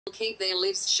keep their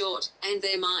lives short and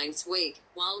their minds weak,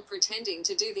 while pretending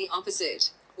to do the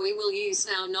opposite. We will use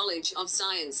our knowledge of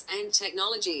science and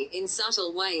technology in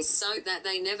subtle ways so that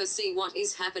they never see what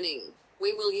is happening.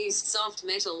 We will use soft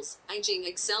metals, aging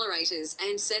accelerators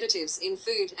and sedatives in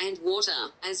food and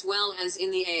water, as well as in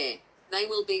the air. They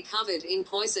will be covered in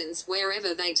poisons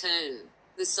wherever they turn.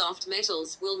 The soft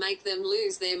metals will make them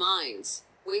lose their minds.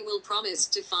 We will promise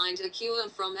to find a cure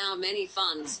from our many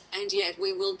funds, and yet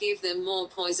we will give them more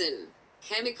poison.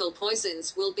 Chemical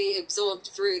poisons will be absorbed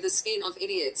through the skin of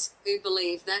idiots, who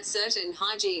believe that certain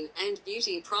hygiene and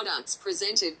beauty products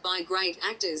presented by great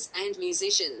actors and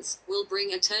musicians will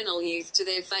bring eternal youth to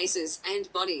their faces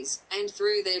and bodies, and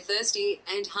through their thirsty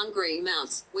and hungry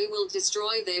mouths, we will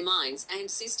destroy their minds and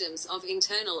systems of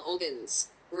internal organs.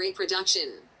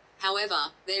 Reproduction.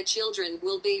 However, their children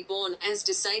will be born as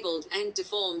disabled and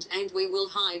deformed, and we will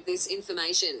hide this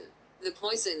information. The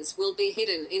poisons will be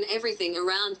hidden in everything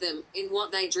around them, in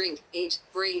what they drink, eat,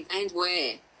 breathe, and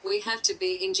wear. We have to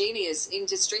be ingenious in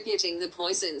distributing the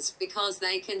poisons because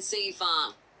they can see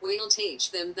far. We'll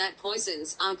teach them that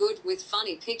poisons are good with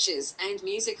funny pictures and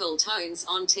musical tones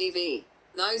on TV.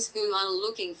 Those who are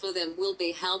looking for them will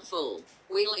be helpful.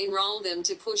 We'll enroll them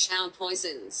to push our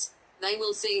poisons. They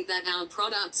will see that our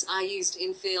products are used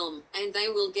in film, and they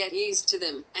will get used to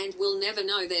them, and will never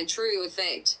know their true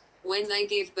effect. When they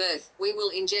give birth, we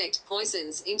will inject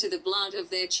poisons into the blood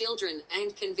of their children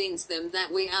and convince them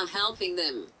that we are helping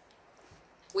them.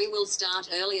 We will start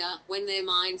earlier, when their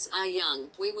minds are young.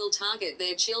 We will target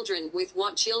their children with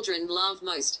what children love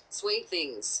most, sweet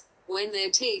things. When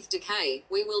their teeth decay,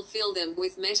 we will fill them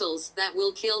with metals that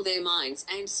will kill their minds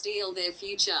and steal their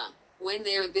future. When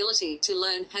their ability to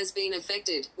learn has been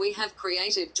affected, we have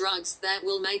created drugs that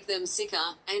will make them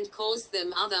sicker and cause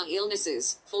them other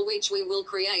illnesses, for which we will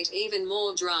create even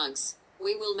more drugs.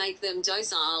 We will make them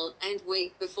docile and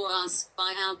weak before us,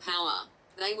 by our power.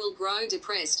 They will grow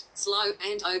depressed, slow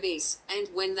and obese, and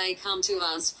when they come to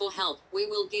us for help, we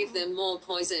will give them more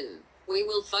poison. We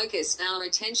will focus our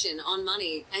attention on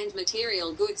money and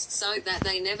material goods so that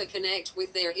they never connect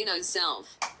with their inner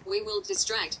self. We will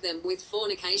distract them with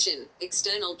fornication,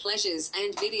 external pleasures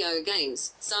and video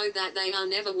games, so that they are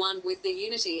never one with the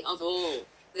unity of all.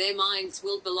 Their minds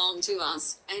will belong to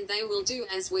us, and they will do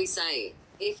as we say.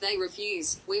 If they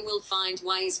refuse, we will find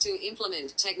ways to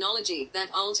implement technology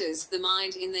that alters the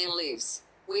mind in their lives.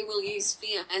 We will use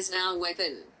fear as our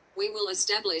weapon. We will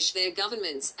establish their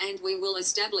governments, and we will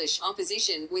establish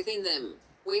opposition within them.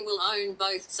 We will own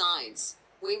both sides.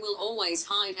 We will always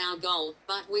hide our goal,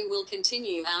 but we will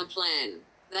continue our plan.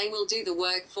 They will do the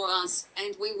work for us,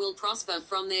 and we will prosper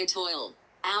from their toil.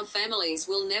 Our families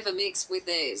will never mix with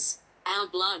theirs. Our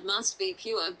blood must be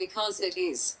pure because it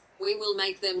is. We will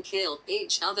make them kill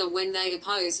each other when they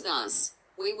oppose us.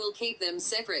 We will keep them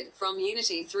separate from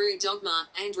unity through dogma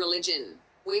and religion.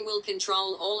 We will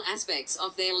control all aspects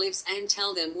of their lives and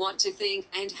tell them what to think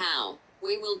and how.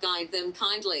 We will guide them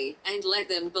kindly, and let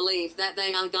them believe that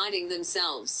they are guiding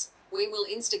themselves. We will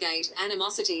instigate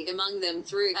animosity among them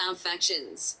through our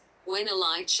factions. When a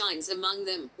light shines among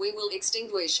them, we will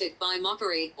extinguish it by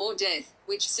mockery or death,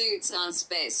 which suits us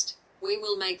best. We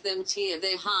will make them tear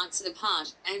their hearts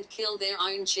apart, and kill their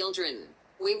own children.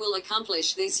 We will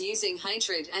accomplish this using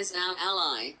hatred as our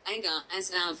ally, anger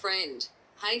as our friend.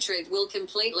 Hatred will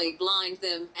completely blind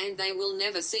them, and they will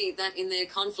never see that in their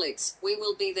conflicts, we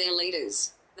will be their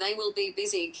leaders. They will be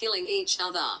busy killing each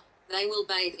other. They will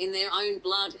bathe in their own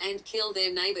blood and kill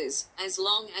their neighbors, as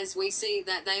long as we see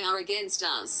that they are against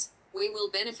us. We will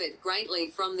benefit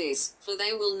greatly from this, for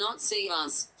they will not see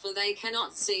us, for they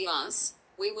cannot see us.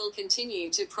 We will continue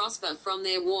to prosper from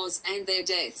their wars and their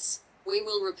deaths. We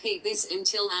will repeat this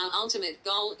until our ultimate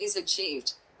goal is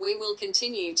achieved. We will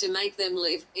continue to make them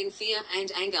live in fear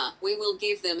and anger. We will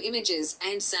give them images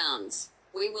and sounds.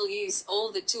 We will use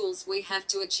all the tools we have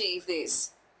to achieve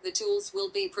this. The tools will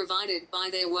be provided by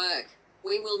their work.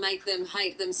 We will make them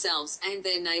hate themselves and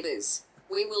their neighbors.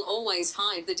 We will always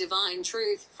hide the divine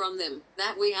truth from them,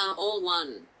 that we are all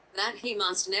one. That he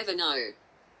must never know.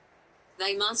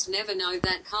 They must never know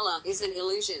that color is an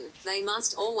illusion. They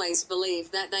must always believe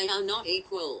that they are not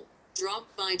equal. Drop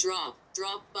by drop,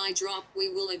 we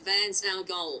will advance our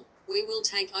goal. We will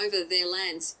take over their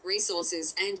lands,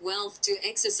 resources and wealth to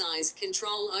exercise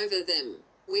control over them.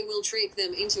 We will trick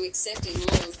them into accepting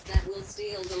laws that will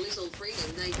steal the little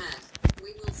freedom they have.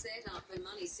 We will set up a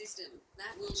money system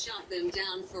that will shut them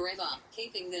down forever,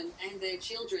 keeping them and their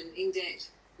children in debt.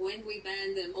 When we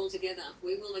ban them altogether,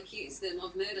 we will accuse them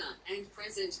of murder and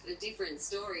present a different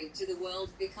story to the world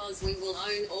because we will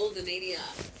own all the media.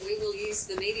 We will use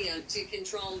the media to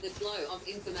control the flow of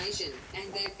information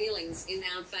and their feelings in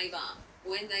our favor.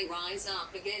 When they rise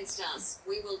up against us,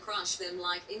 we will crush them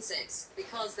like insects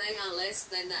because they are less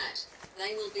than that.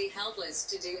 They will be helpless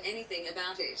to do anything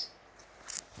about it.